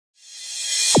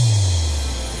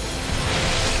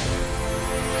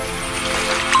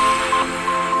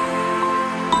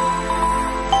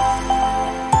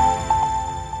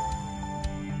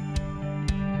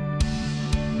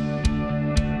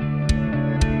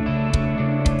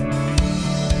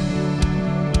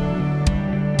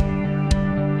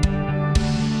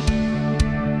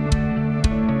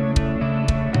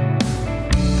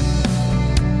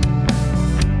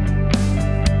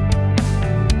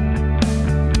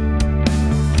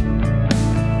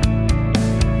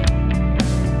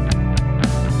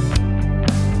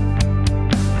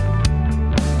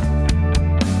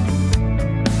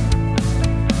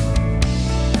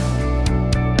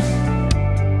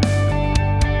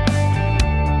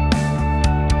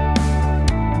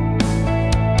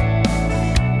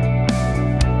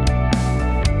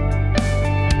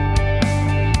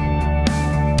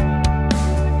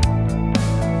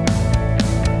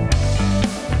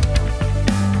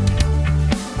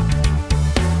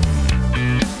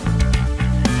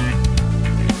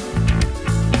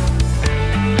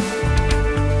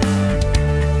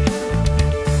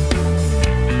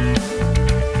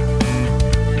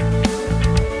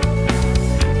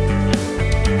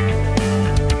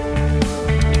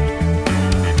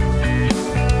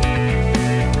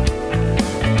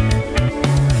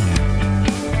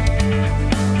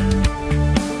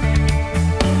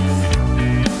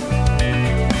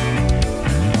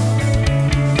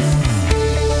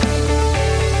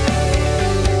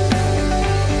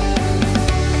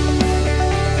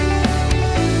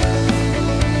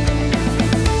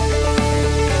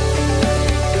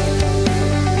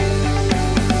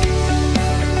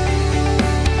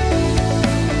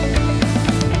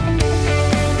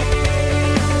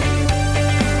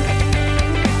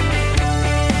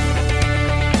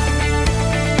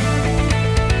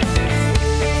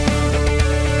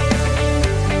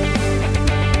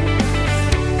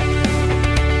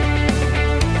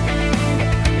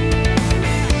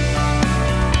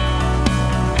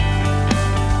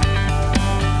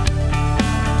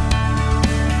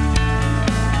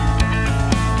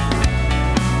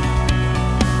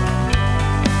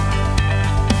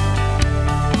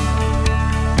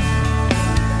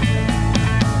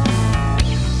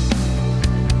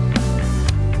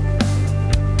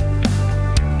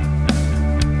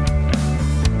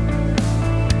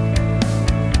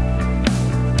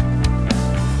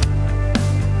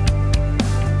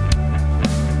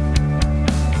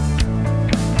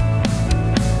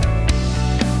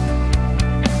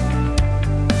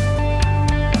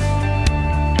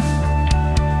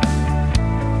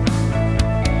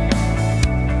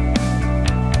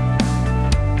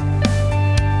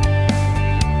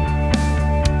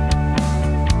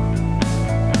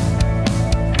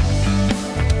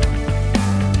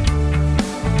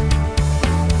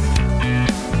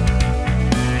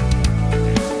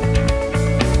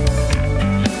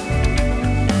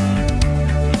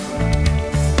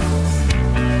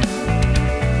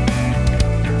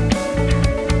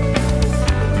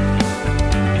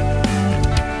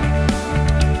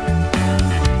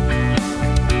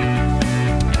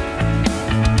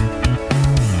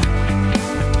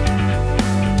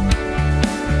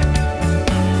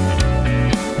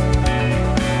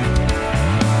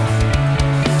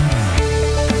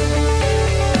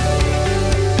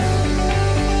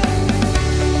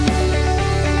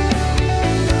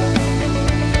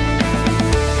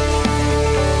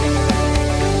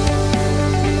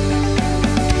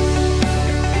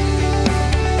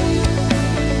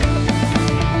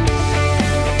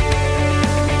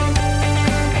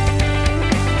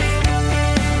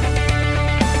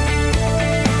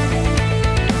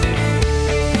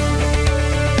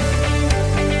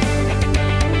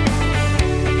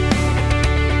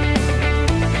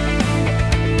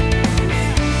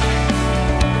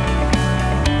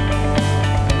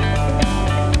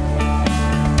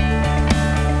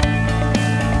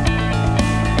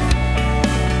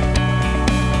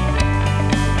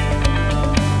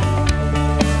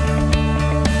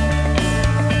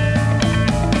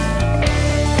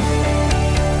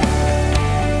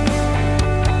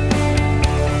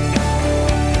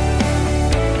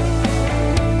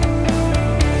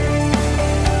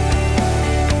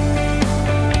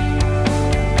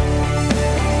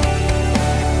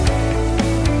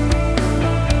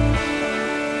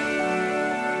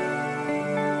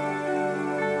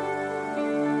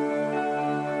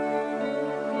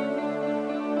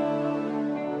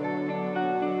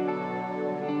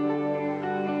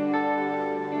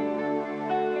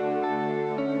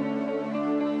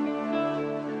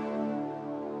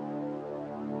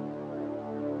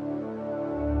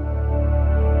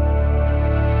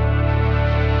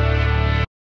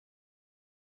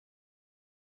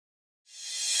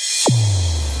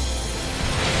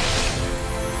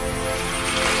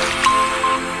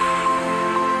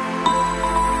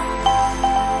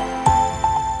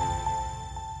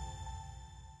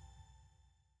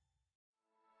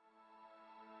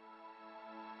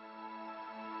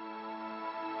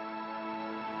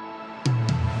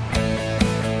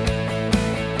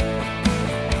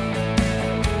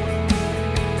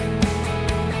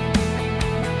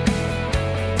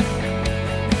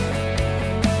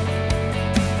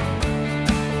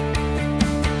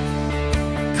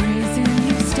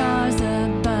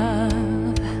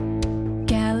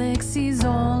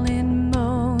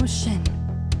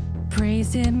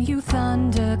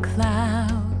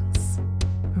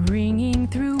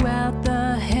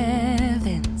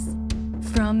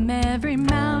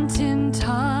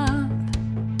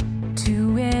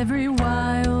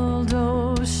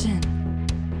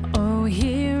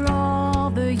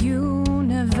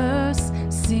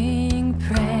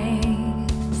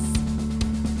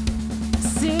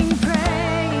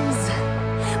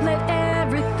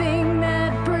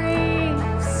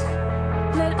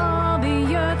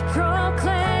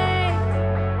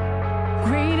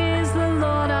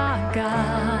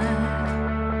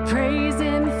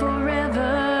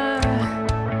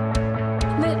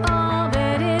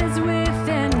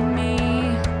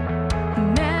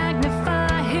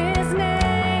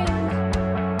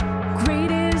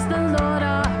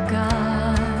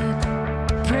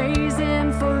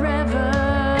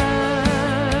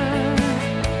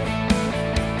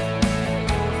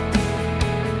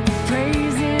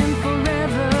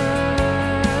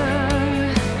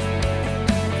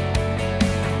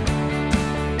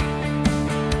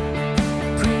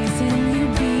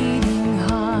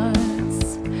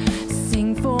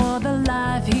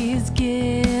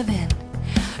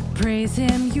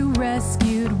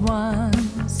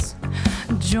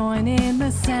Join in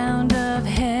the sound of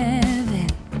heaven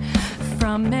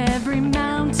from every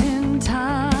mountain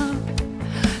top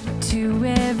to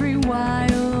every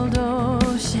wild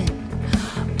ocean.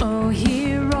 Oh,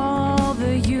 hear all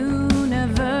the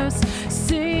universe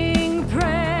sing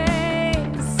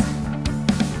praise,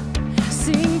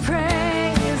 sing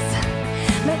praise.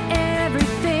 Let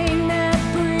everything that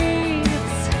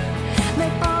breathes,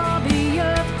 let all the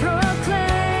earth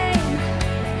proclaim,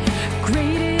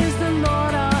 great is the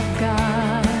Lord our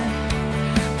God,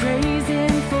 praise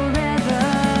Him forever.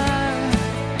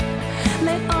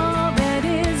 Let all that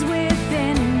is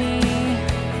within me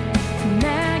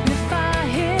magnify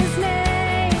His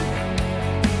name.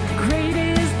 Great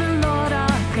is the Lord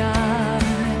our God,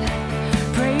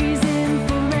 praise Him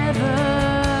forever.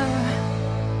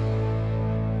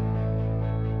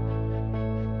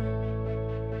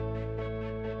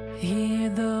 Hear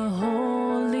the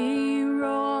holy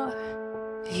roar,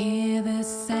 hear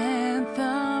this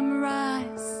anthem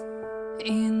rise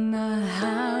in the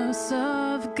house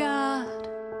of God.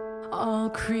 All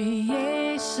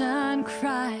creation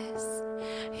cries.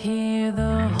 Hear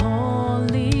the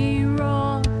holy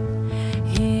roar,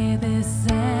 hear this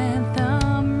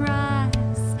anthem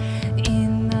rise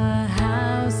in the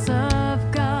house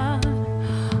of God.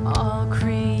 All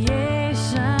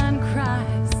creation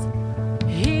cries.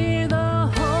 Hear the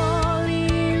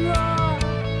holy roar,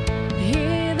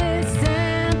 hear this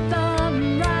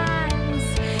anthem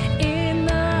rise in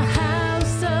the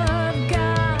house of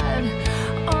God.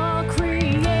 All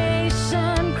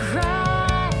creation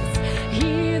cries.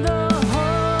 Hear the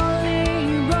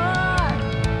holy roar,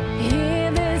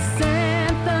 hear this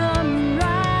anthem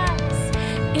rise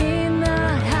in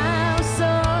the house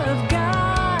of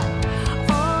God.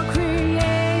 All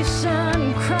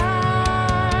creation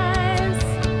cries.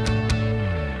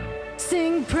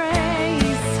 Sing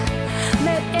praise,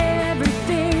 let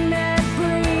everything that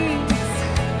breathes,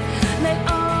 let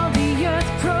all the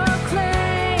earth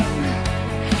proclaim,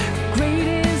 great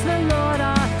is the Lord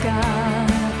our God,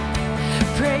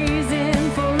 praise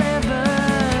Him forever.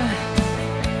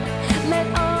 Let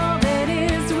all that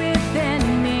is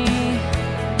within me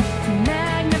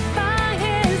magnify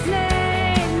His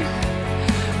name.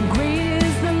 Great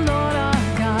is the Lord our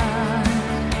God,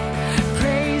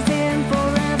 praise Him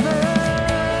forever.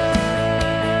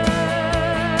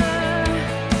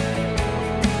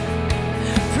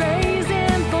 Praise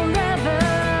Him forever.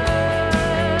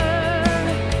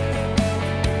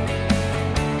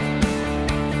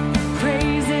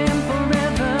 Praise Him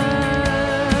forever.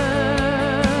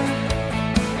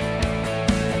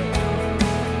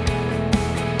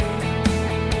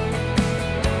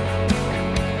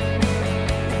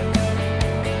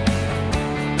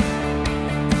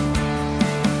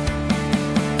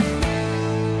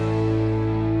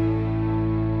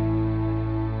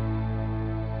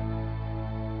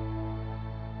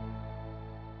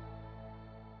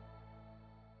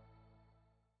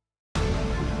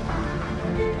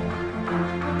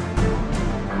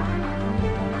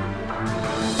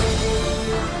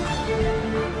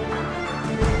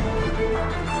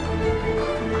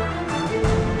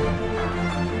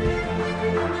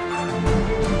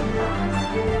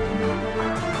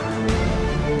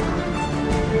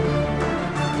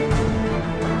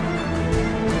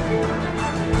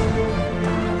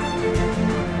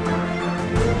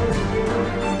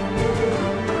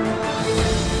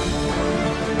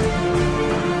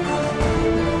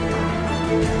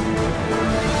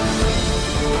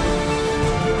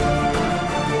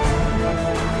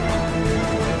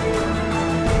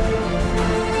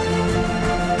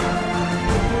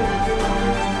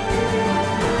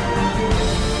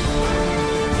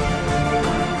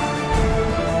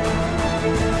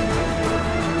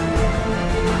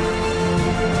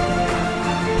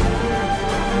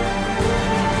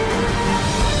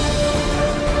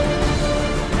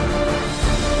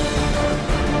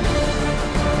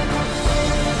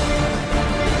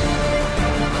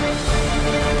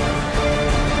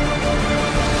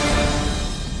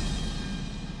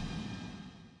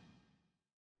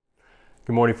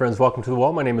 Good morning, friends. Welcome to The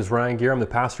Well. My name is Ryan Gear. I'm the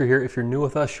pastor here. If you're new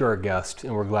with us, you're a guest,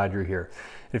 and we're glad you're here.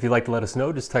 And if you'd like to let us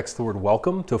know, just text the word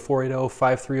welcome to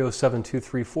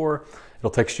 480-530-7234. It'll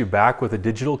text you back with a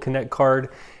digital Connect card,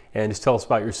 and just tell us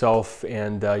about yourself,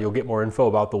 and you'll get more info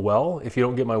about The Well. If you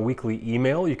don't get my weekly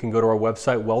email, you can go to our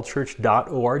website,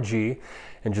 wellchurch.org,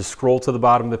 and just scroll to the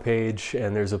bottom of the page,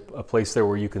 and there's a place there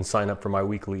where you can sign up for my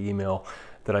weekly email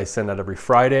that I send out every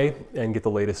Friday and get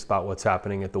the latest about what's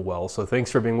happening at The Well. So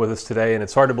thanks for being with us today, and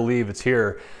it's hard to believe it's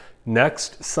here.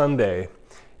 Next Sunday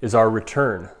is our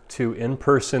return to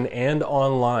in-person and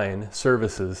online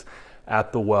services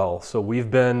at the well. So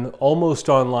we've been almost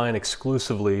online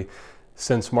exclusively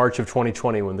since March of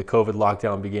 2020 when the COVID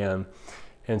lockdown began.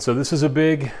 And so this is a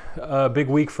big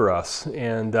week for us.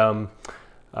 And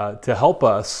to help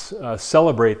us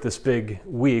celebrate this big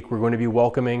week, we're going to be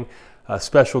welcoming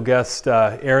special guest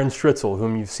Aaron Stritzel,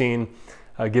 whom you've seen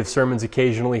give sermons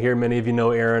occasionally here. Many of you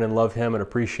know Aaron and love him and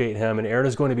appreciate him. And Aaron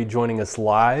is going to be joining us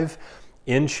live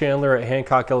in Chandler at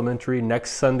Hancock Elementary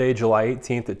next Sunday, July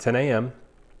 18th at 10 a.m.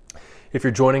 If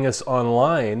you're joining us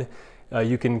online,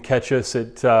 you can catch us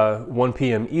at 1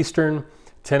 p.m. Eastern,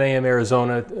 10 a.m.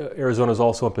 Arizona. Arizona is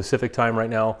also on Pacific time right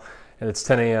now, and it's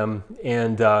 10 a.m.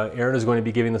 And Aaron is going to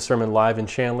be giving the sermon live in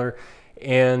Chandler.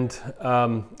 And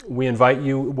we invite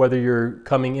you, whether you're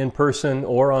coming in person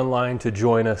or online, to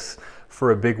join us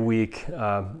for a big week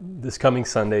this coming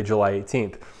Sunday, July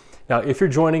 18th. Now, if you're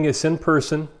joining us in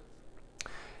person,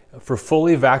 for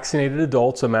fully vaccinated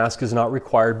adults, a mask is not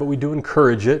required, but we do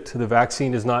encourage it. The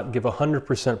vaccine does not give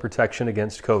 100% protection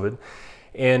against COVID.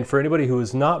 And for anybody who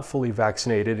is not fully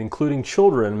vaccinated, including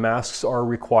children, masks are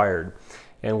required.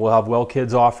 And we'll have Well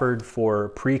Kids offered for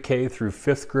pre-K through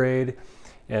 5th grade.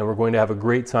 And we're going to have a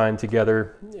great time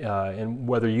together. And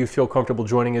whether you feel comfortable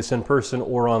joining us in person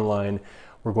or online,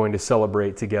 we're going to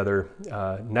celebrate together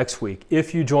next week.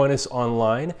 If you join us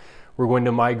online, we're going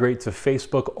to migrate to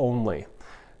Facebook only.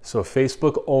 So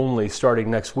Facebook only starting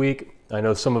next week. I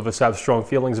know some of us have strong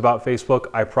feelings about Facebook.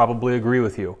 I probably agree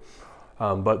with you.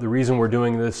 But the reason we're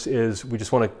doing this is we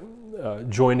just want to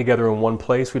join together in one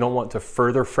place. We don't want to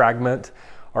further fragment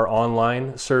our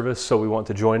online service, so we want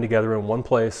to join together in one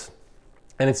place.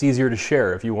 And it's easier to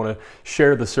share. If you want to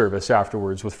share the service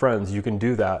afterwards with friends, you can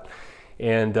do that.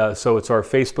 And so it's our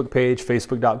Facebook page,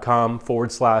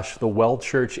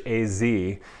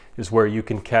 facebook.com/thewellchurchaz is where you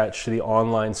can catch the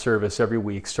online service every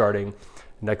week starting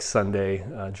next Sunday,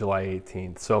 July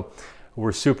 18th. So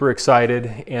we're super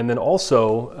excited, and then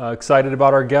also excited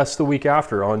about our guests the week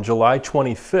after. On July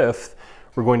 25th,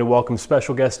 we're going to welcome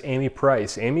special guest Amy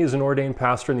Price. Amy is an ordained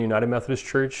pastor in the United Methodist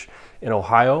Church in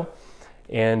Ohio,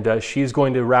 and she's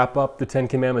going to wrap up the 10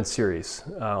 Commandments series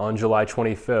on July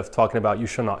 25th, talking about you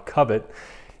shall not covet.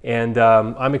 And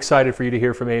I'm excited for you to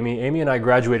hear from Amy. Amy and I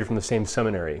graduated from the same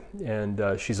seminary, and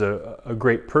she's a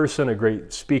great person, a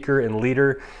great speaker and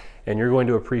leader, and you're going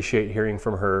to appreciate hearing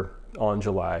from her on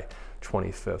July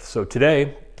 25th. So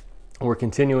today, we're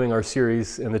continuing our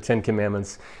series in the 10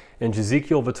 Commandments, and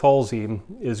Ezekiel Vitalzi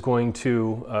is going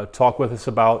to talk with us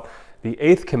about the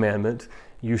 8th commandment,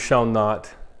 you shall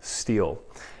not steal.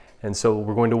 And so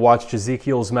we're going to watch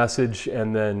Ezekiel's message,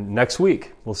 and then next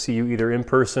week we'll see you either in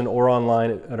person or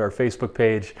online at our Facebook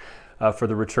page for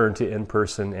the return to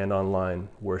in-person and online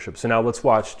worship. So now let's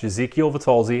watch Ezekiel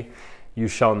Vitalzi, You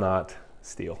Shall Not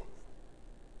Steal.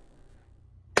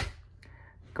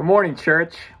 Good morning,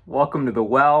 church. Welcome to The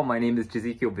Well. My name is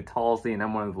Ezekiel Vitalzi, and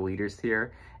I'm one of the leaders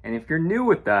here. And if you're new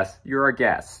with us, you're our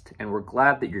guest, and we're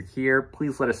glad that you're here.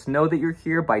 Please let us know that you're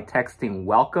here by texting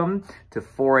WELCOME to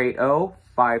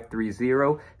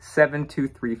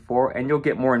 480-530-7234, and you'll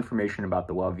get more information about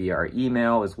The Well via our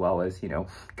email, as well as,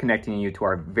 connecting you to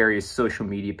our various social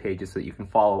media pages so that you can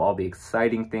follow all the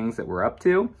exciting things that we're up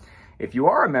to. If you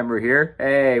are a member here,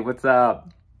 hey, what's up?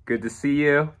 Good to see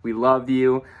you. We love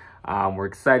you. We're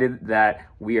excited that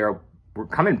we're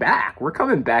coming back. We're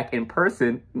coming back in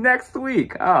person next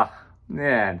week. Oh,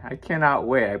 man, I cannot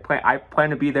wait. I plan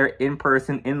to be there in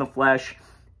person, in the flesh,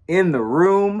 in the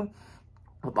room,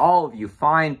 with all of you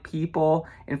fine people.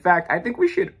 In fact, I think we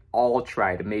should all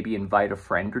try to maybe invite a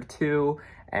friend or two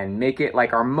and make it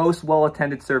like our most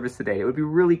well-attended service today. It would be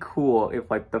really cool if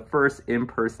like the first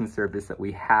in-person service that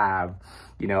we have,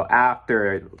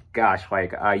 after,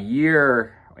 like a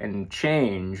year and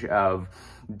change of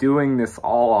doing this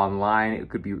all online, it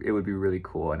would be really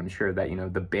cool. And I'm sure that,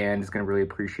 the band is going to really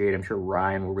appreciate it. I'm sure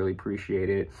Ryan will really appreciate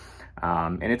it.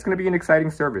 And it's going to be an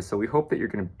exciting service. So we hope that you're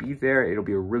going to be there. It'll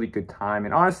be a really good time.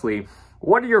 And honestly,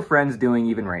 what are your friends doing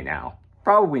even right now?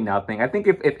 Probably nothing. I think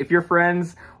if your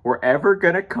friends were ever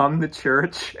going to come to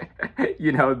church,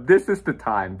 this is the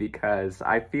time, because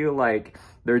I feel like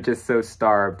they're just so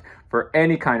starved for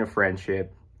any kind of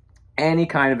friendship, any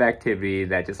kind of activity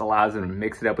that just allows them to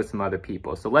mix it up with some other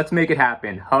people. So let's make it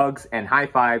happen. Hugs and high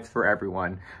fives for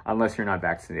everyone, unless you're not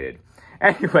vaccinated.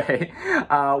 Anyway,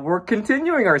 we're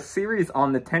continuing our series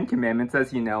on the 10 Commandments,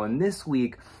 as you know, and this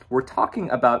week we're talking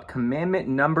about commandment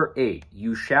number 8,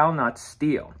 you shall not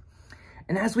steal.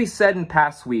 And as we said in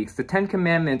past weeks, the 10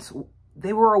 Commandments,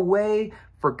 they were a way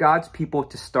for God's people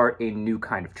to start a new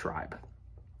kind of tribe.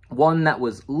 One that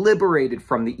was liberated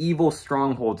from the evil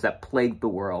strongholds that plagued the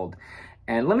world.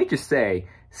 And let me just say,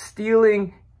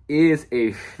 stealing is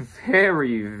a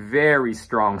very, very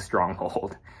strong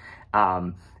stronghold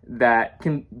that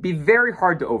can be very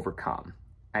hard to overcome.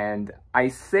 And I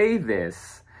say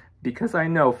this because I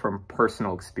know from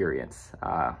personal experience.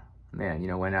 Man, you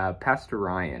know, when Pastor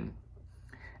Ryan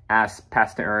asked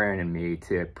Pastor Aaron and me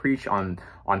to preach on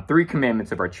 3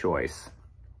 commandments of our choice,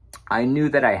 I knew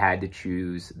that I had to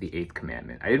choose the 8th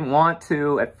commandment. I didn't want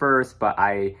to at first, but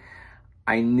I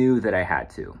knew that I had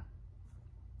to.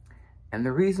 And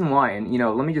the reason why, and you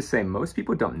know, let me just say, most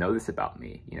people don't know this about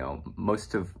me. You know,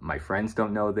 most of my friends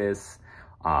don't know this.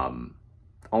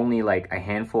 Only like a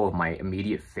handful of my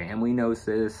immediate family knows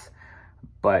this.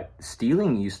 But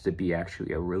stealing used to be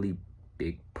actually a really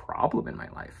big problem in my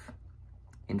life.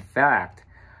 In fact,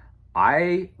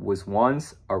 I was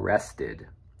once arrested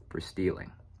for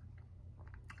stealing.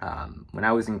 When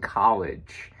I was in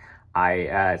college,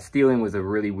 stealing was a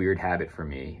really weird habit for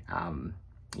me.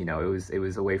 You know, it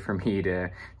was a way for me to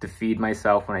feed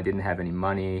myself when I didn't have any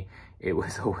money. It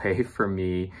was a way for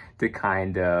me to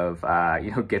kind of,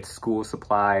 you know, get school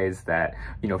supplies that,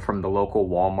 you know, from the local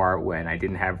Walmart when I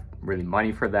didn't have really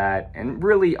money for that. And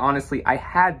really, honestly, I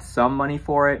had some money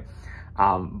for it,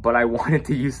 but I wanted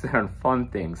to use that on fun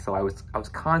things. So I was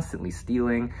constantly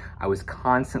stealing. I was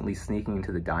constantly sneaking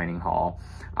into the dining hall.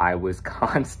 I was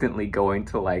constantly going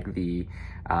to like the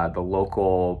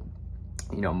local,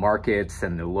 you know, markets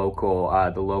and the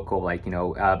local like, you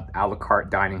know, a la carte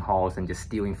dining halls and just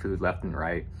stealing food left and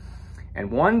right.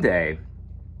 And one day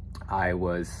it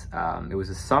was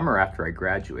a summer after I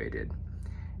graduated,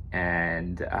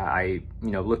 and I,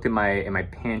 you know, looked in my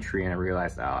pantry and I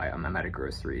realized, oh, I'm out of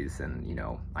groceries, and you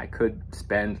know, I could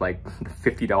spend like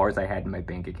the $50 I had in my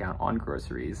bank account on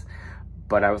groceries.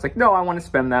 But I was like, no, I want to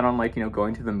spend that on like, you know,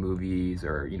 going to the movies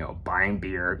or, you know, buying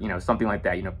beer, you know, something like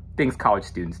that, you know, things college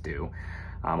students do.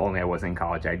 Only I wasn't in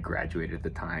college, I had graduated at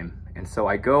the time. And so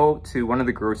I go to one of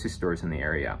the grocery stores in the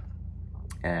area,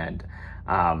 and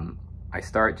I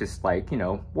start just like, you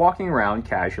know, walking around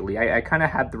casually. I kind of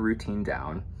had the routine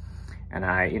down, and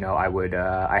I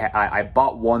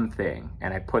bought one thing,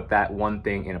 and I put that one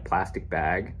thing in a plastic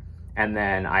bag, and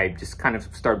then I just kind of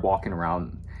started walking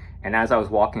around. And as I was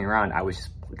walking around, I was just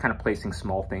kind of placing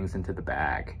small things into the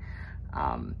bag.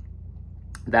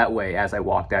 That way, as I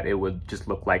walked out, it would just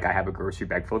look like I have a grocery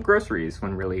bag full of groceries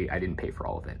when really I didn't pay for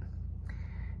all of it.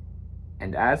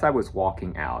 And as I was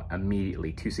walking out,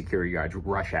 immediately 2 security guards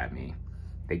rush at me.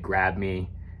 They grab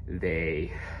me.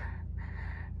 They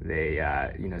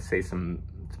you know, say some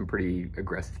pretty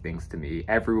aggressive things to me.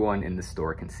 Everyone in the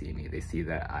store can see me. They see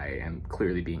that I am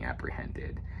clearly being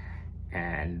apprehended.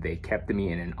 And they kept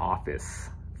me in an office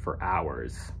for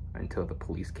hours until the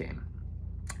police came.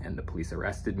 And the police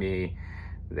arrested me.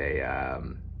 They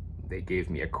gave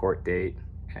me a court date,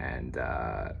 and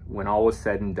when all was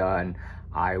said and done,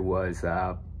 I was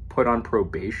put on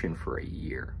probation for a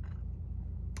year.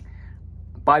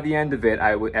 By the end of it,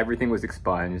 everything was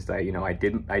expunged. I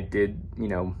did you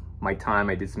know, my time.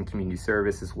 I did some community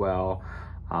service as well.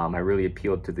 I really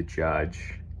appealed to the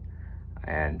judge,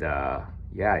 and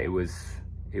yeah, it was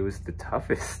the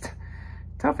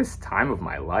toughest time of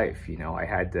my life. You know, I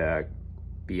had to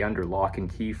be under lock and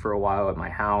key for a while at my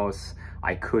house.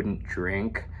 I couldn't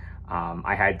drink.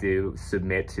 I had to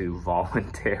submit to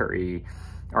voluntary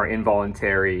or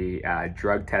involuntary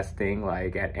drug testing,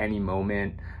 like at any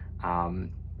moment.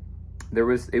 It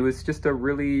was just a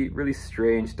really, really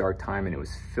strange, dark time, and it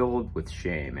was filled with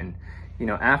shame. And, you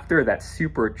know, after that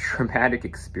super traumatic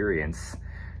experience,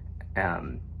 I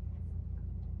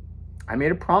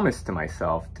made a promise to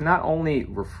myself to not only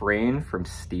refrain from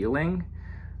stealing,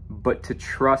 but to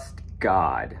trust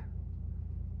God,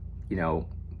 you know,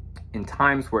 in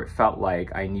times where it felt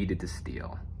like I needed to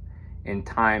steal, in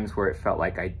times where it felt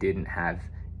like I didn't have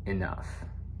enough.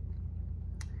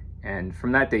 And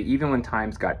from that day, even when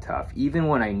times got tough, even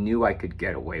when I knew I could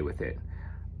get away with it,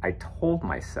 I told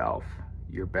myself,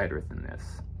 you're better than this.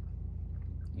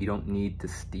 You don't need to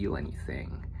steal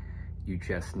anything. You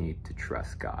just need to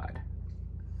trust God.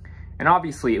 And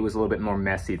obviously, it was a little bit more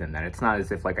messy than that. It's not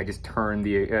as if like I just turned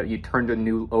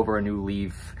over a new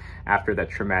leaf after that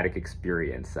traumatic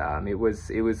experience. It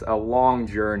was a long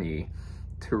journey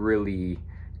to really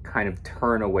kind of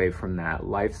turn away from that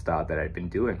lifestyle that I'd been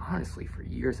doing, honestly, for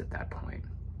years at that point.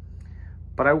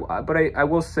 But I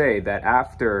will say that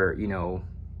after, you know,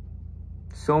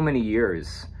 so many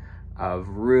years of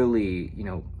really, you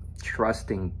know,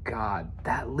 trusting God,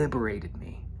 that liberated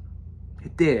me.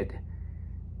 It did.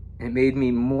 It made me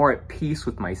more at peace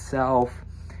with myself,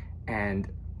 and,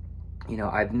 you know,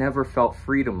 I've never felt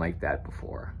freedom like that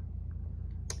before.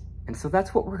 And so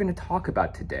that's what we're going to talk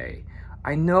about today.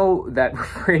 I know that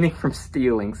refraining from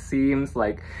stealing seems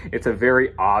like it's a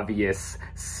very obvious,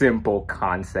 simple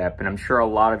concept. And I'm sure a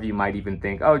lot of you might even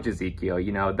think, oh, Jezekiel,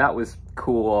 you know, that was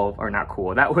cool or not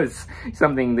cool. That was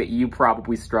something that you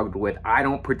probably struggled with. I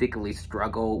don't particularly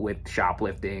struggle with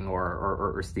shoplifting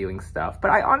or stealing stuff. But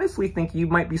I honestly think you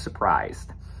might be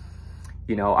surprised.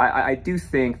 You know, I do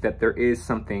think that there is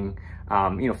something,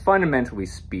 you know, fundamentally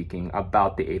speaking,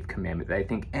 about the 8th commandment that I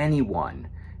think anyone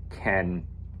can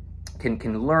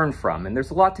learn from. And there's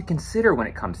a lot to consider when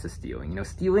it comes to stealing. You know,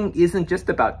 stealing isn't just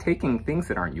about taking things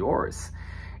that aren't yours.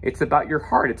 It's about your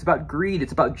heart. It's about greed.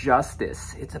 It's about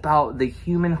justice. It's about the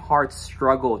human heart's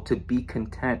struggle to be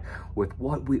content with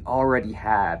what we already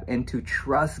have and to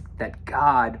trust that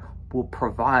God will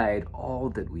provide all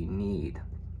that we need.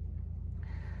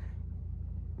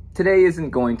 Today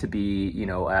isn't going to be, you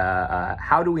know,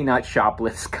 how do we not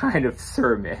shoplift kind of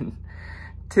sermon.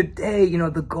 Today, you know,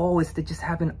 the goal is to just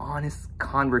have an honest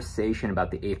conversation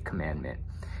about the 8th commandment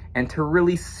and to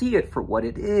really see it for what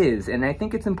it is. And I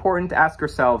think it's important to ask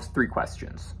ourselves 3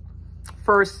 questions.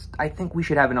 First, I think we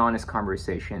should have an honest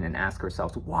conversation and ask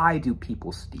ourselves, why do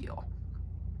people steal?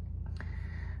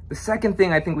 The second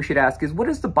thing I think we should ask is, what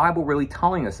is the Bible really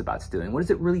telling us about stealing? What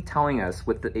is it really telling us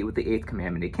with the 8th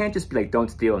commandment? It can't just be like, don't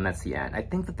steal and that's the end. I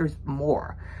think that there's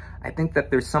more. I think that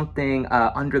there's something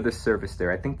under the surface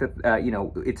there. I think that, you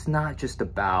know, it's not just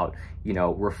about, you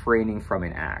know, refraining from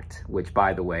an act, which,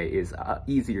 by the way, is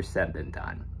easier said than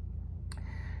done.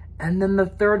 And then the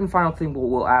third and final thing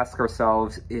we'll ask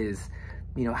ourselves is,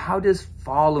 you know, how does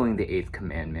following the 8th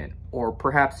commandment, or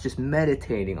perhaps just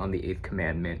meditating on the 8th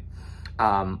commandment,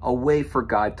 a way for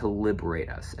God to liberate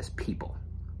us as people?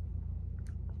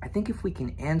 I think if we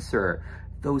can answer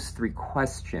those 3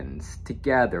 questions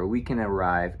together, we can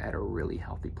arrive at a really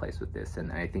healthy place with this.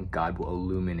 And I think God will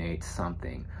illuminate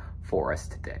something for us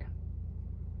today.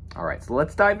 All right, so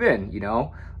let's dive in, you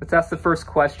know. Let's ask the first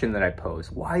question that I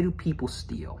pose. Why do people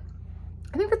steal?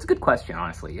 I think that's a good question,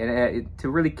 honestly, and to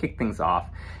really kick things off.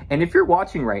 And if you're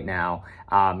watching right now,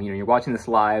 you know, you're watching this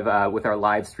live with our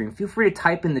live stream, feel free to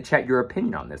type in the chat your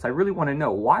opinion on this. I really want to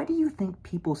know, why do you think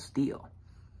people steal?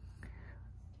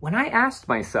 When I asked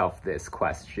myself this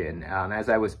question, as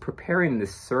I was preparing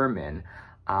this sermon,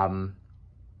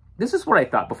 this is what I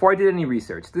thought. Before I did any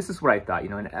research, this is what I thought, you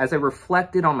know, and as I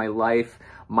reflected on my life,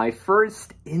 my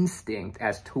first instinct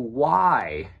as to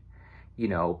why, you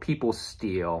know, people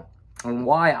steal and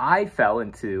why I fell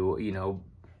into, you know,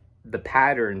 the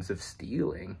patterns of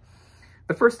stealing,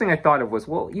 the first thing I thought of was,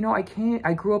 well, you know, I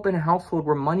grew up in a household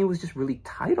where money was just really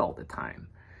tight all the time,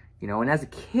 you know, and as a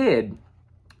kid,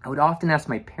 I would often ask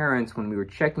my parents when we were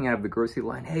checking out of the grocery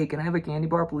line, hey, can I have a candy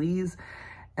bar, please?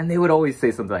 And they would always say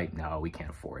something like, no, we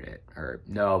can't afford it. Or,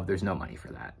 no, there's no money for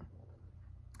that.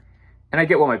 And I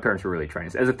get what my parents were really trying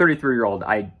to say. As a 33-year-old,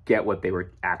 I get what they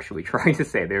were actually trying to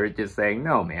say. They were just saying,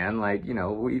 no, man, like, you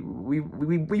know,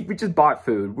 we just bought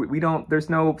food. We don't, there's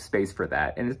no space for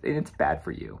that. And it's bad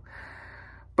for you.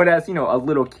 But as, you know, a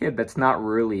little kid, that's not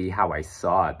really how I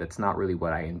saw it. That's not really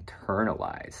what I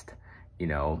internalized, you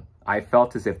know. I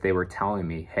felt as if they were telling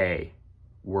me, hey,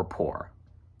 we're poor,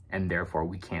 and therefore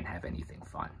we can't have anything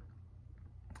fun.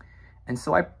 And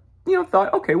so I, you know,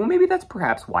 thought, okay, well, maybe that's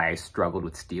perhaps why I struggled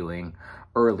with stealing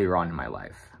earlier on in my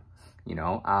life, you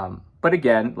know. But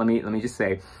again, let me just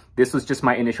say, this was just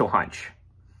my initial hunch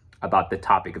about the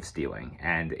topic of stealing,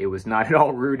 and it was not at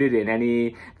all rooted in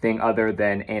anything other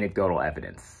than anecdotal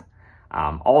evidence.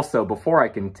 Also, before I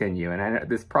continue, and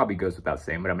this probably goes without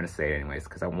saying, but I'm going to say it anyways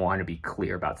because I want to be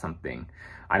clear about something.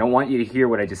 I don't want you to hear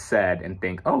what I just said and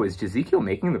think, oh, is Jezekiel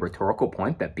making the rhetorical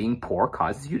point that being poor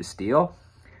causes you to steal?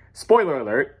 Spoiler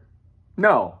alert,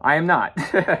 no, I am not.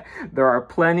 There are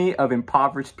plenty of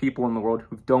impoverished people in the world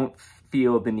who don't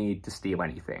feel the need to steal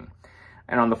anything.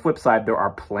 And on the flip side, there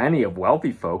are plenty of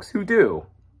wealthy folks who do.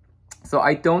 So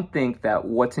I don't think that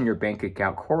what's in your bank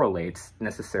account correlates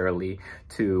necessarily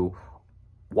to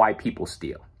why people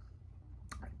steal.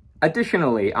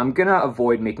 Additionally, I'm gonna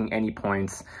avoid making any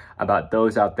points about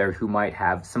those out there who might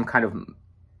have some kind of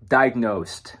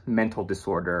diagnosed mental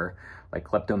disorder like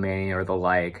kleptomania or the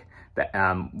like, that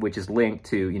which is linked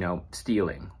to, you know,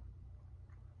 stealing.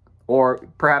 Or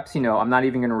perhaps, you know, I'm not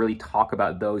even gonna really talk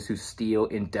about those who steal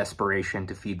in desperation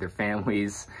to feed their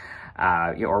families, you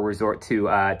know, or resort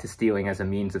to stealing as a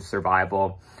means of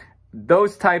survival.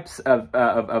 Those types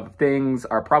of things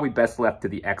are probably best left to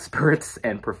the experts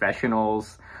and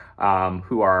professionals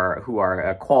who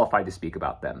are qualified to speak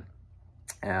about them.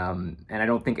 And I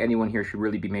don't think anyone here should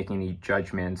really be making any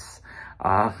judgments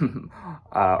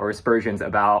or aspersions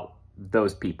about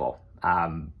those people.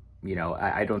 You know,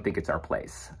 I don't think it's our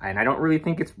place. And I don't really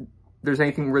think it's there's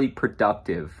anything really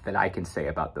productive that I can say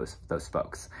about those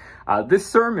folks. This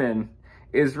sermon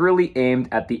is really aimed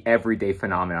at the everyday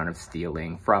phenomenon of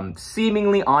stealing from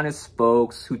seemingly honest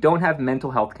folks who don't have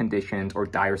mental health conditions or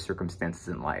dire circumstances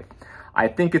in life. I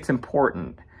think it's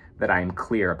important that I am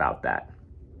clear about that.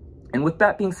 And with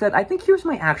that being said, I think here's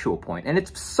my actual point, and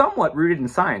it's somewhat rooted in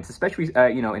science, especially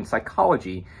in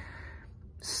psychology.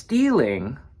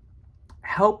 Stealing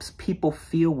helps people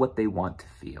feel what they want to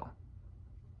feel.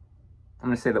 I'm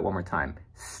going to say that one more time.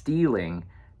 Stealing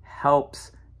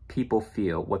helps people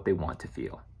feel what they want to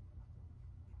feel.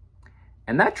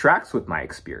 And that tracks with my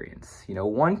experience.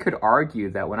 One could argue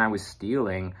that when I was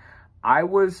stealing, I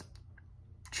was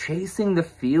chasing the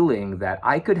feeling that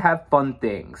I could have fun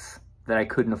things that I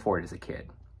couldn't afford as a kid.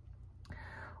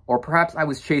 Or perhaps I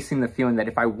was chasing the feeling that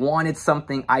if I wanted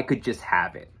something, I could just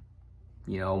have it.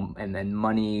 And then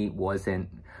money wasn't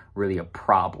really a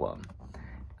problem.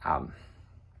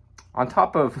 On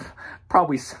top of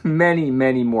probably many,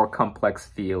 many more complex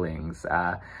feelings,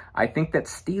 I think that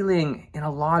stealing, in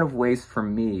a lot of ways for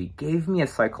me, gave me a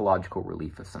psychological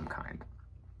relief of some kind.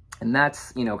 And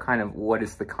that's, kind of what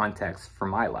is the context for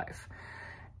my life.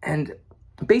 And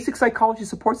basic psychology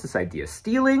supports this idea.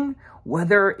 Stealing,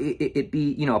 whether it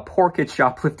be, a poor kid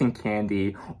shoplifting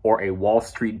candy, or a Wall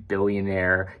Street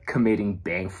billionaire committing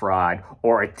bank fraud,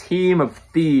 or a team of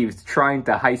thieves trying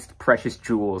to heist precious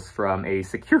jewels from a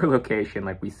secure location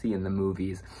like we see in the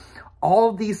movies, all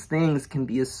of these things can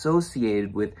be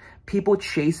associated with people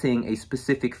chasing a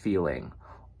specific feeling,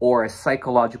 or a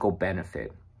psychological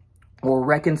benefit, or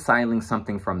reconciling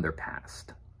something from their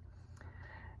past.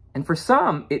 And for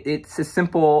some, it's as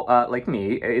simple, like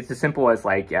me, it's as simple as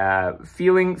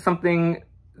feeling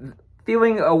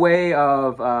a way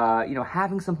of,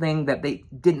 having something that they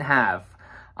didn't have.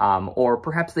 Or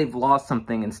perhaps they've lost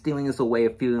something and stealing is a way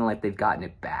of feeling like they've gotten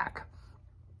it back.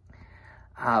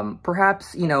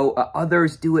 Perhaps,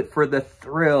 others do it for the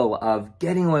thrill of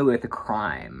getting away with a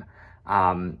crime.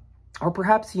 Or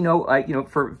perhaps,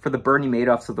 for the Bernie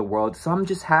Madoffs of the world, some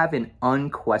just have an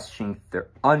quenching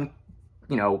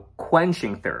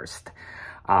thirst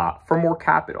for more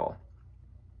capital.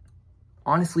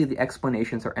 Honestly, the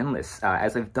explanations are endless.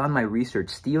 As I've done my research,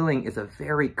 stealing is a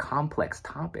very complex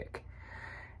topic.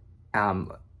 A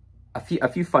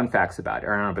few fun facts about it.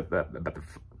 I don't know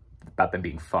about them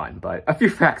being fun, but a few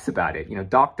facts about it.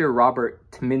 Dr. Robert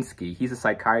Tyminski, he's a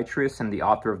psychiatrist and the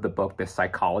author of the book, The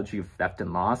Psychology of Theft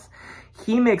and Loss.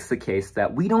 He makes the case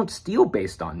that we don't steal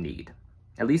based on need.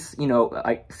 At least,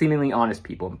 seemingly honest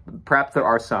people. Perhaps there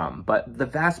are some, but the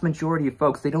vast majority of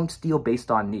folks, they don't steal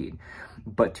based on need,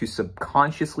 but to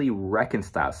subconsciously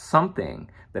reconcile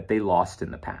something that they lost in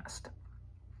the past.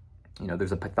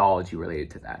 There's a pathology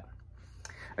related to that.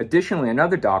 Additionally,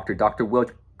 another doctor, Dr. Will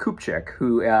Kupchak,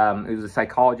 who is a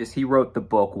psychologist, he wrote the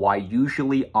book, Why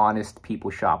Usually Honest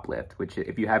People Shoplift, which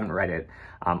if you haven't read it,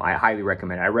 I highly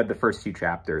recommend it. I read the first few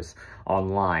chapters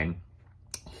online.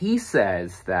 He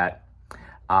says that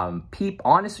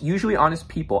usually honest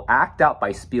people act out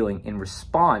by stealing in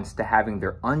response to having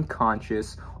their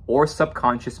unconscious or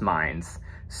subconscious minds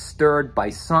stirred by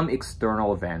some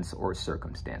external events or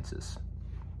circumstances.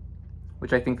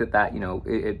 Which I think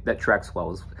that tracks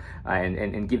well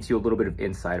and gives you a little bit of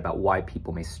insight about why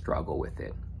people may struggle with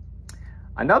it.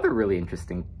 Another really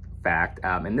interesting fact,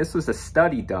 and this was a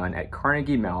study done at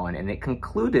Carnegie Mellon, and it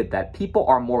concluded that people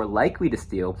are more likely to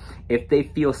steal if they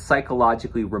feel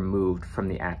psychologically removed from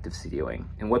the act of stealing.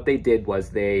 And what they did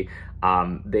was they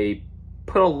went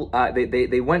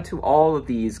to all of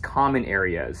these common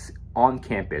areas on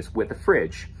campus with a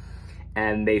fridge,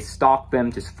 and they stocked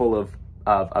them just full of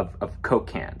Coke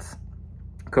cans,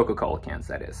 Coca-Cola cans,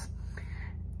 that is.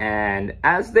 And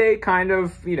as they kind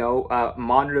of,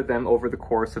 monitor them over the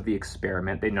course of the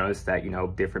experiment, they noticed that,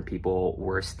 different people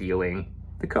were stealing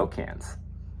the Coke cans.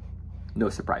 No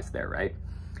surprise there, right?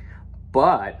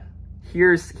 But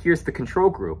here's the control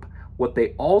group. What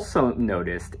they also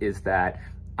noticed is that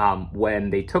when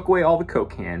they took away all the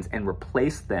Coke cans and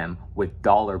replaced them with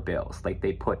dollar bills, like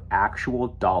they put actual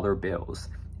dollar bills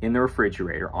in the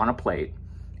refrigerator on a plate,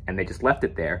 and they just left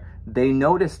it there, they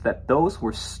noticed that those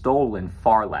were stolen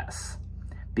far less,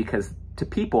 because to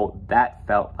people that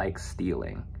felt like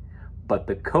stealing, but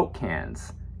the Coke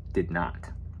cans did not.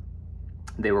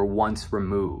 They were once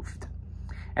removed.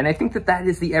 And I think that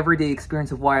is the everyday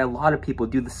experience of why a lot of people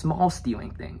do the small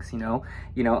stealing things,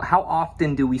 how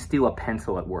often do we steal a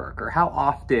pencil at work? Or how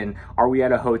often are we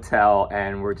at a hotel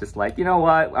and we're just like, you know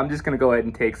what, I'm just gonna go ahead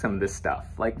and take some of this stuff.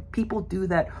 Like, people do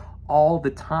that all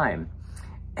the time.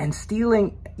 And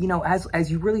stealing,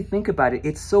 as you really think about it,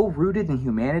 it's so rooted in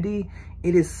humanity.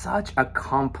 It is such a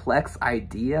complex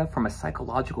idea from a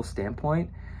psychological standpoint.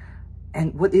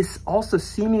 And what is also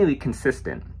seemingly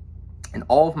consistent in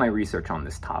all of my research on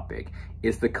this topic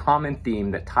is the common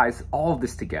theme that ties all of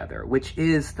this together, which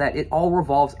is that it all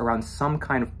revolves around some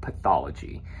kind of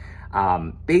pathology.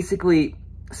 Basically,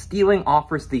 stealing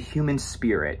offers the human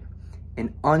spirit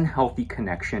an unhealthy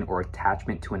connection or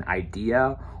attachment to an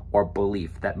idea or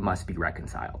belief that must be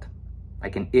reconciled,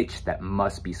 like an itch that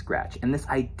must be scratched. And this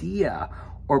idea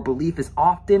or belief is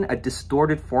often a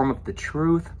distorted form of the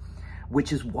truth,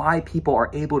 which is why people are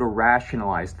able to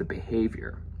rationalize the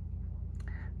behavior.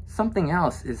 Something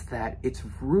else is that it's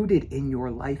rooted in your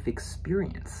life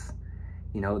experience.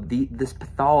 This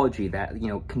pathology that,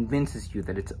 convinces you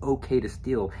that it's okay to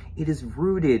steal, it is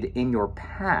rooted in your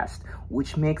past,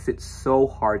 which makes it so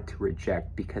hard to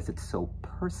reject because it's so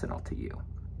personal to you.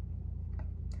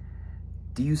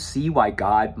 Do you see why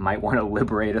God might want to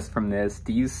liberate us from this?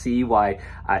 Do you see why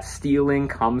stealing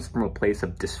comes from a place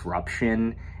of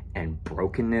disruption and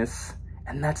brokenness?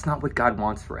 And that's not what God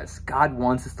wants for us. God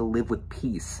wants us to live with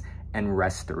peace and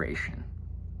restoration.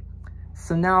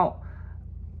 So now,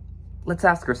 let's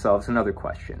ask ourselves another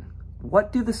question.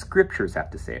 What do the scriptures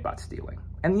have to say about stealing?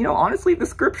 And honestly, the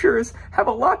scriptures have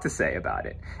a lot to say about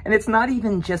it. And it's not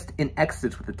even just in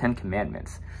Exodus with the 10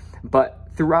 Commandments, but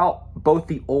throughout both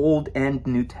the Old and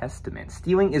New Testament.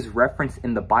 Stealing is referenced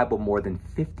in the Bible more than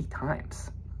 50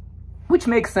 times. Which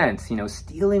makes sense.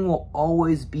 Stealing will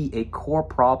always be a core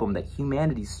problem that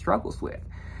humanity struggles with.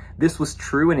 This was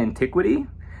true in antiquity.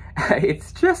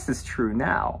 It's just as true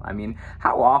now. I mean,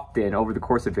 how often over the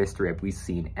course of history have we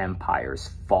seen empires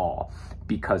fall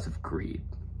because of greed?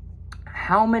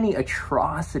 How many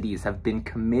atrocities have been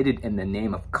committed in the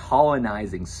name of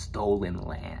colonizing stolen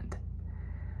land?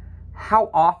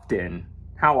 How often,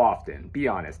 be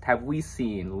honest, have we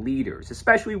seen leaders,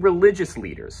 especially religious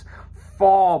leaders,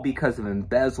 fall because of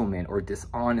embezzlement or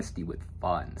dishonesty with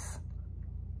funds?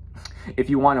 If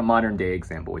you want a modern day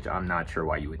example, which I'm not sure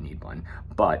why you would need one,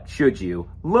 but should you,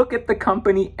 look at the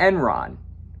company Enron,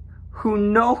 who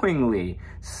knowingly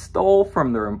stole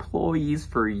from their employees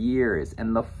for years,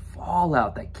 and the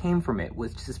fallout that came from it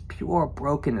was just pure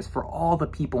brokenness for all the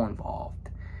people involved.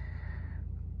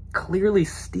 Clearly,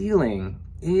 stealing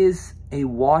is a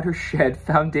watershed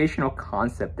foundational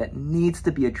concept that needs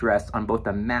to be addressed on both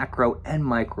the macro and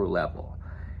micro level.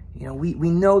 We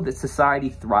know that society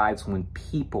thrives when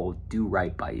people do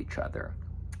right by each other.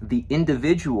 The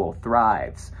individual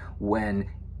thrives when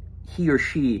he or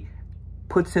she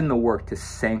puts in the work to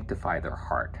sanctify their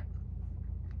heart.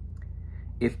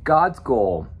 If God's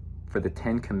goal for the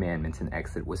 10 Commandments in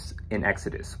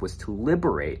Exodus was to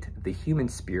liberate the human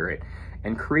spirit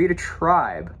and create a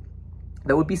tribe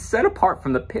that would be set apart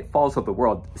from the pitfalls of the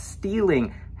world,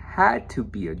 stealing had to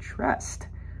be addressed.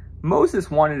 Moses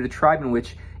wanted a tribe in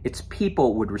which its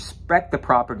people would respect the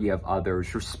property of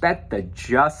others, respect the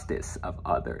justice of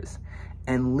others,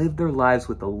 and live their lives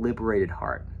with a liberated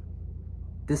heart.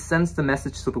 This sends the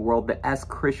message to the world that as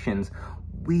Christians,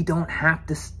 we don't have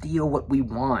to steal what we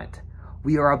want.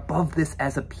 We are above this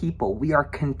as a people. We are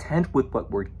content with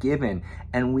what we're given,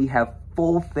 and we have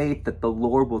full faith that the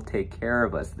Lord will take care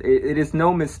of us. It is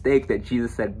no mistake that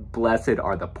Jesus said, "Blessed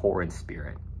are the poor in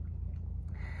spirit."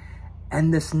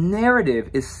 And this narrative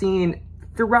is seen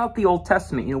throughout the Old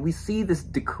Testament. We see this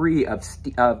decree of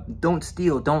don't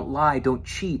steal, don't lie, don't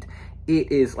cheat.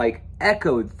 It is like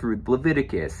echoed through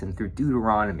Leviticus and through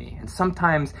Deuteronomy, and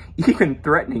sometimes even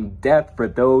threatening death for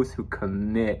those who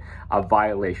commit a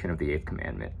violation of the 8th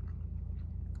commandment.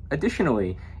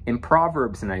 Additionally, in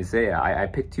Proverbs and Isaiah, I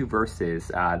picked 2 verses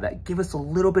that give us a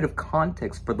little bit of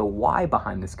context for the why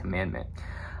behind this commandment.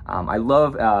 I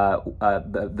love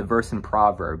the verse in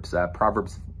Proverbs,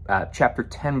 chapter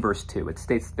 10, verse 2. It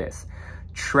states this: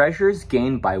 "Treasures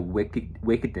gained by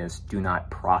wickedness do not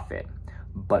profit,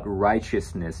 but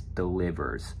righteousness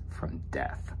delivers from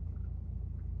death."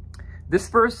 This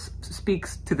verse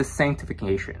speaks to the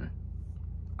sanctification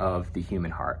of the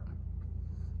human heart.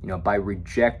 By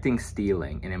rejecting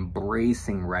stealing and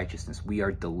embracing righteousness, we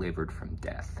are delivered from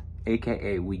death.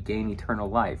 AKA, we gain eternal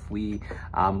life. We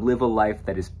live a life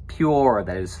that is pure,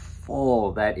 that is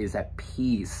full, that is at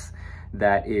peace,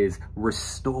 that is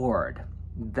restored.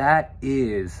 That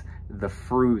is the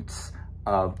fruits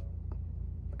of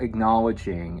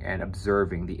acknowledging and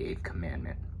observing the 8th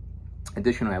commandment.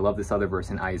 Additionally, I love this other verse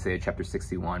in Isaiah chapter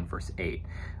 61, verse 8,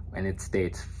 and it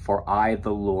states, "For I,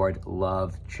 the Lord,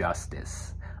 love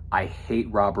justice. I hate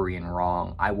robbery and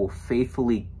wrong. I will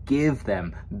faithfully give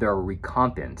them their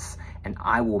recompense, and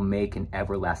I will make an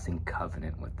everlasting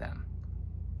covenant with them."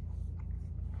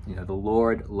 The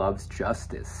Lord loves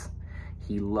justice.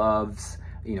 He loves,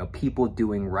 people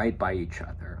doing right by each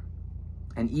other.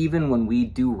 And even when we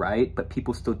do right, but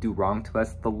people still do wrong to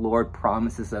us, the Lord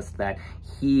promises us that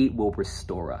he will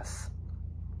restore us.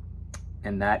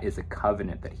 And that is a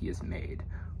covenant that he has made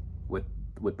with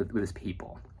his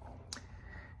people.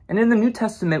 And in the New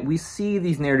Testament, we see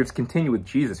these narratives continue with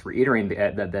Jesus reiterating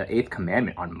the eighth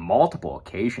commandment on multiple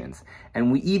occasions.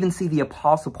 And we even see the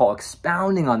Apostle Paul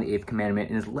expounding on the eighth commandment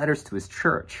in his letters to his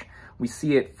church. We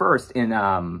see it first in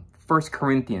 1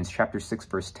 Corinthians chapter 6,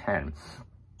 verse 10.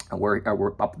 Where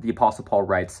the Apostle Paul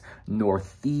writes, "Nor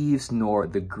thieves, nor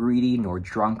the greedy, nor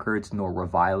drunkards, nor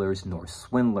revilers, nor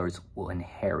swindlers will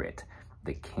inherit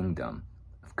the kingdom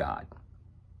of God."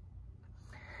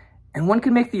 And one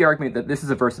can make the argument that this is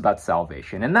a verse about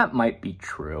salvation, and that might be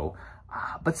true.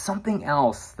 But something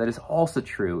else that is also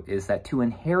true is that to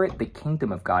inherit the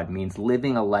kingdom of God means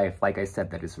living a life, like I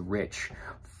said, that is rich,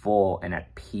 full, and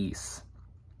at peace.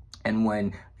 And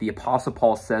when the Apostle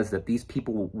Paul says that these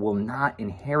people will not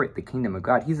inherit the kingdom of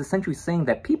God, he's essentially saying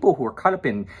that people who are caught up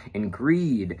in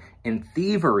greed, in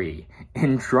thievery,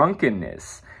 in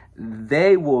drunkenness,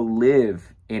 they will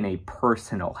live in a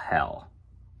personal hell.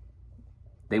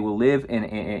 They will live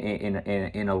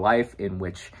in a life in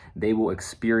which they will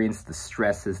experience the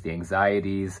stresses, the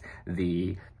anxieties,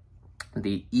 the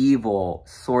evil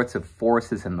sorts of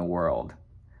forces in the world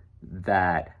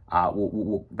that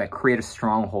that create a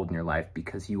stronghold in your life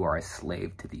because you are a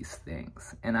slave to these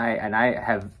things. And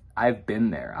I've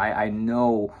been there. I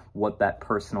know what that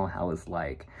personal hell is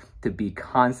like, to be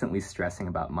constantly stressing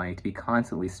about money, to be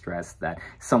constantly stressed that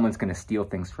someone's going to steal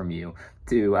things from you,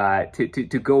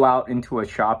 to go out into a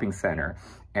shopping center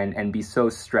and be so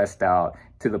stressed out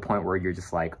to the point where you're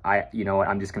just like, you know what,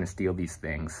 I'm just going to steal these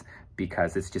things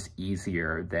because it's just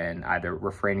easier than either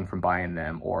refraining from buying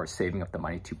them or saving up the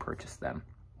money to purchase them.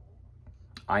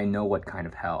 I know what kind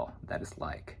of hell that is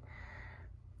like.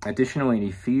 Additionally, in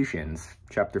Ephesians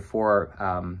chapter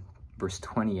 4, verse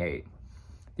 28,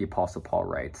 the Apostle Paul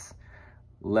writes,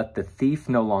 "Let the thief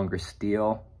no longer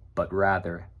steal, but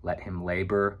rather let him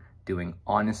labor, doing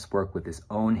honest work with his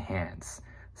own hands,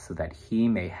 so that he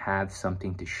may have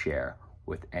something to share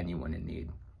with anyone in need."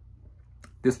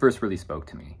 This verse really spoke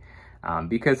to me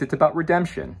because it's about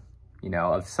redemption,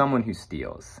 of someone who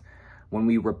steals. When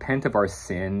we repent of our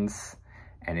sins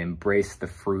and embrace the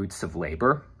fruits of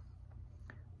labor,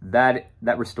 that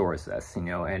restores us,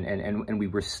 and we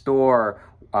restore,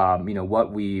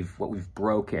 what we've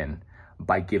broken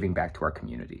by giving back to our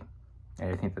community.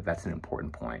 And I think that that's an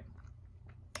important point.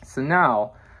 So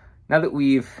now that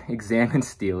we've examined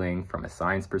stealing from a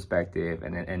science perspective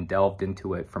and delved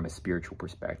into it from a spiritual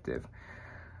perspective,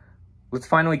 let's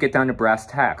finally get down to brass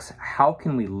tacks. How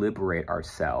can we liberate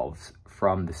ourselves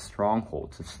from the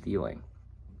strongholds of stealing?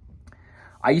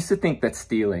 I used to think that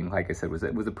stealing, like I said, was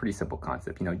a pretty simple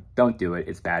concept. Don't do it.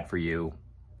 It's bad for you.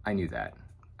 I knew that.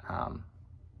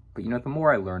 But the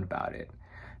more I learned about it,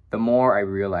 the more I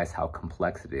realized how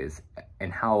complex it is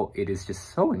and how it is just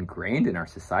so ingrained in our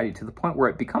society to the point where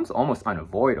it becomes almost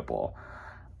unavoidable.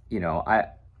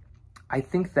 I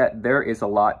think that there is a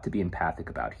lot to be empathic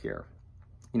about here.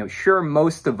 Sure,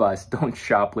 most of us don't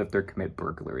shoplift or commit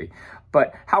burglary,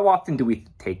 but how often do we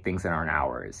take things that aren't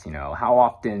ours? How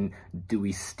often do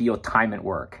we steal time at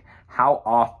work? How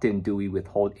often do we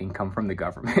withhold income from the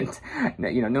government?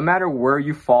 No matter where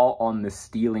you fall on the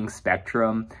stealing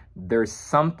spectrum, there's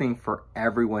something for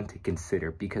everyone to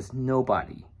consider because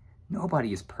nobody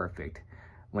is perfect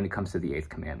when it comes to the eighth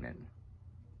commandment.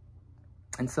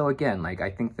 And so again, I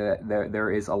think that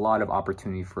there is a lot of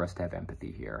opportunity for us to have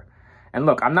empathy here. And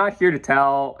look, I'm not here to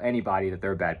tell anybody that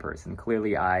they're a bad person.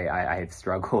 Clearly, I have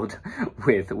struggled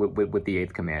with the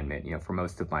eighth commandment, for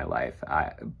most of my life.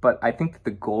 But I think that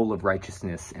the goal of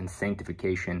righteousness and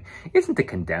sanctification isn't to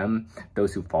condemn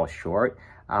those who fall short,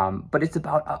 but it's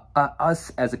about us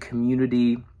as a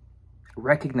community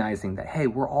recognizing that, hey,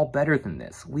 we're all better than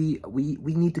this. We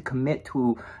need to commit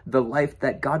to the life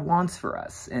that God wants for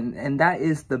us, and that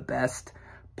is the best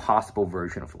possible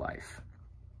version of life.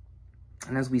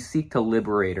 And as we seek to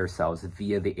liberate ourselves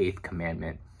via the eighth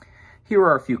commandment, here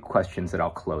are a few questions that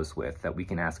I'll close with that we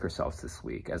can ask ourselves this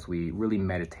week as we really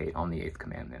meditate on the eighth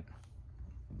commandment.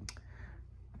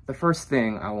 The first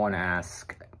thing I want to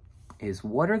ask is,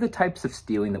 what are the types of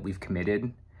stealing that we've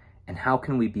committed, and how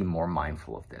can we be more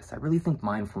mindful of this? I really think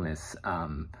mindfulness,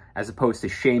 as opposed to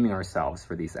shaming ourselves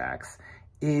for these acts,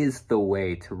 is the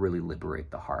way to really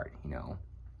liberate the heart,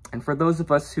 And for those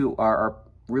of us who are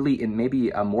really in maybe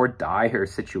a more dire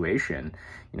situation,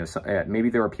 maybe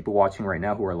there are people watching right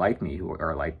now who are like me, who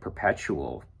are like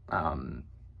perpetual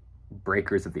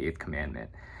breakers of the eighth commandment.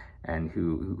 and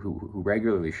who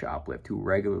regularly shoplift, who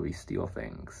regularly steal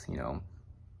things, you know,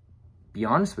 be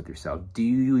honest with yourself. Do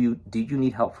you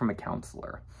need help from a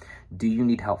counselor? Do you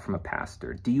need help from a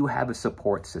pastor? Do you have a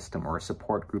support system or a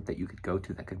support group that you could go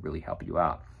to that could really help you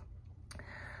out?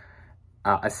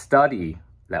 A study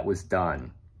that was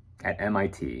done at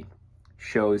MIT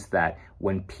shows that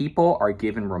when people are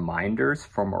given reminders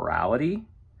for morality,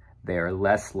 they are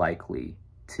less likely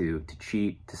to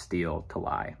cheat, to steal, to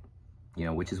lie. You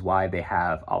know, which is why they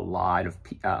have a lot of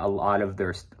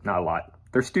their, not a lot,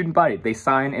 their student body, they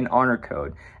sign an honor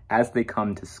code as they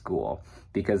come to school,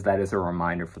 because that is a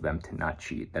reminder for them to not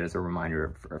cheat. That is a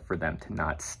reminder for them to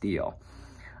not steal.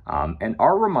 And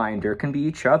our reminder can be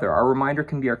each other. Our reminder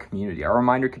can be our community. Our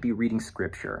reminder could be reading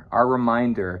scripture. Our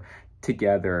reminder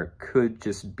together could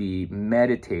just be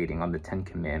meditating on the 10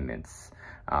 Commandments,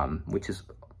 which is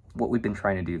what we've been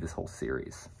trying to do this whole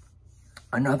series.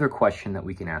 Another question that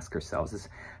we can ask ourselves is,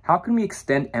 how can we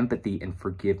extend empathy and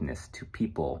forgiveness to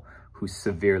people who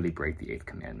severely break the 8th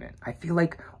commandment? I feel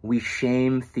like we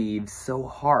shame thieves so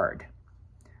hard,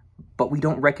 but we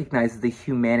don't recognize the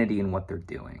humanity in what they're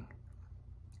doing.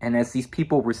 And as these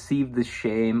people receive the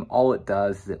shame, all it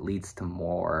does is it leads to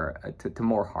more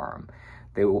harm.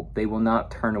 They will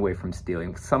not turn away from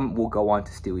stealing. Some will go on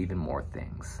to steal even more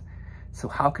things. So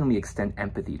how can we extend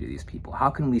empathy to these people? How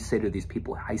can we say to these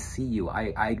people, I see you,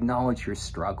 I acknowledge your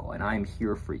struggle, and I'm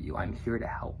here for you. I'm here to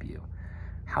help you.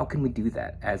 How can we do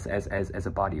that as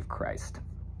a body of Christ?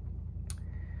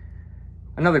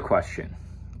 Another question,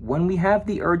 when we have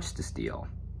the urge to steal,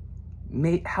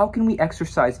 how can we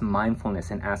exercise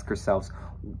mindfulness and ask ourselves,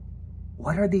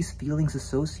 what are these feelings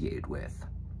associated with?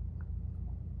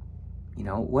 You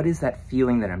know, what is that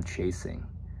feeling that I'm chasing?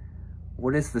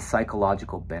 What is the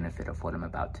psychological benefit of what I'm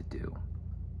about to do?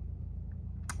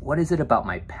 What is it about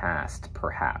my past,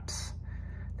 perhaps,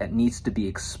 that needs to be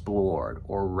explored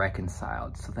or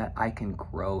reconciled so that I can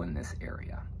grow in this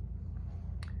area?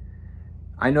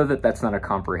 I know that that's not a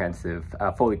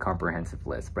fully comprehensive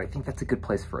list, but I think that's a good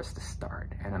place for us to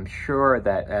start. And I'm sure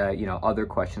that you know, other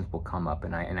questions will come up,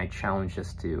 and I challenge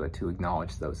us to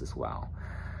acknowledge those as well.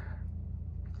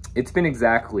 It's been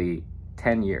exactly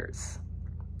 10 years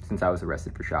since I was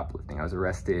arrested for shoplifting. I was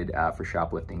arrested for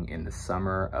shoplifting in the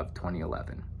summer of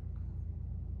 2011.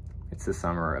 It's the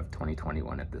summer of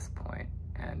 2021 at this point.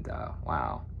 And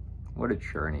wow, what a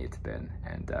journey it's been.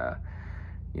 And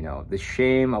you know, the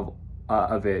shame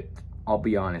of it, I'll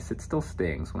be honest, it still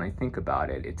stings. When I think about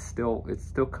it, it still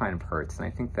kind of hurts. And I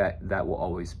think that will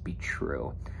always be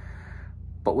true.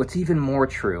 But what's even more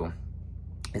true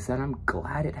is that I'm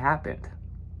glad it happened.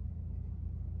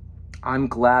 I'm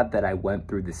glad that I went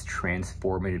through this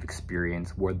transformative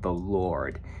experience where the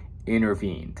Lord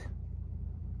intervened,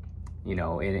 you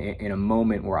know, in a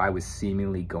moment where I was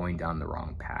seemingly going down the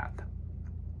wrong path.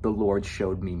 The Lord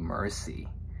showed me mercy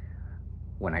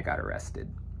when I got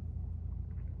arrested.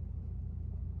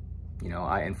 You know,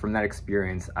 and from that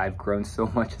experience, I've grown so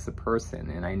much as a person,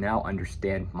 and I now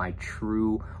understand my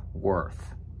true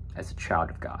worth as a child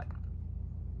of God.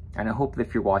 And I hope that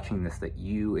if you're watching this, that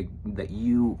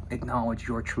you acknowledge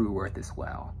your true worth as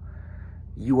well.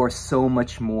 You are so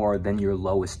much more than your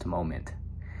lowest moment.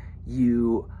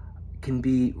 You can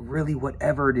be really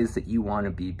whatever it is that you want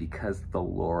to be, because the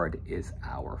Lord is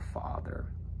our Father.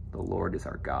 The Lord is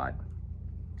our God,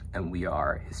 and we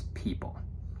are his people.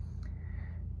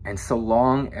 And so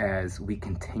long as we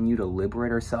continue to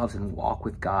liberate ourselves and walk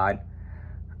with God,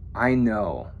 I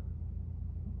know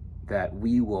that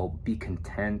we will be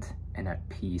content and at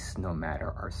peace no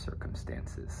matter our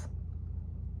circumstances.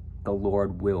 The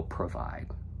Lord will provide.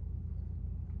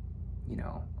 You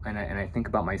know, and I think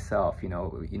about myself, you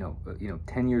know,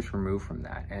 10 years removed from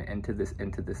that, and to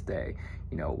this day,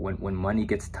 you know, when money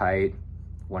gets tight,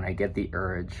 when I get the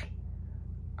urge,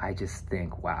 I just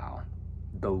think, wow,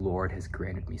 the Lord has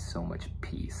granted me so much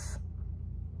peace.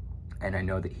 And I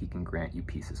know that he can grant you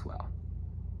peace as well.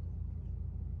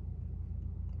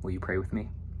 Will you pray with me?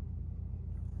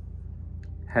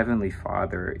 Heavenly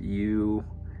Father, you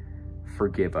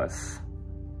forgive us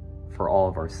for all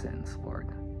of our sins, Lord.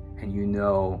 And you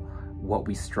know what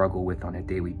we struggle with on a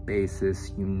daily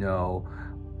basis. You know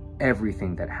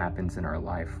everything that happens in our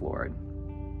life, Lord.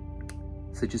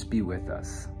 So just be with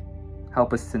us.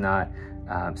 Help us to not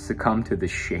succumb to the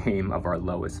shame of our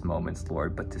lowest moments,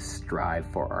 Lord, but to strive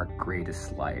for our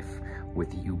greatest life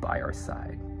with you by our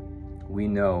side. We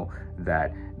know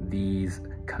that these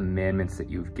commandments that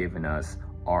you've given us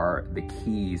are the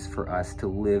keys for us to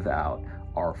live out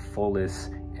our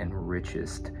fullest and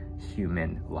richest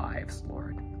human lives,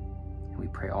 Lord. And we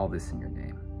pray all this in your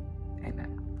name.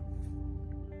 Amen.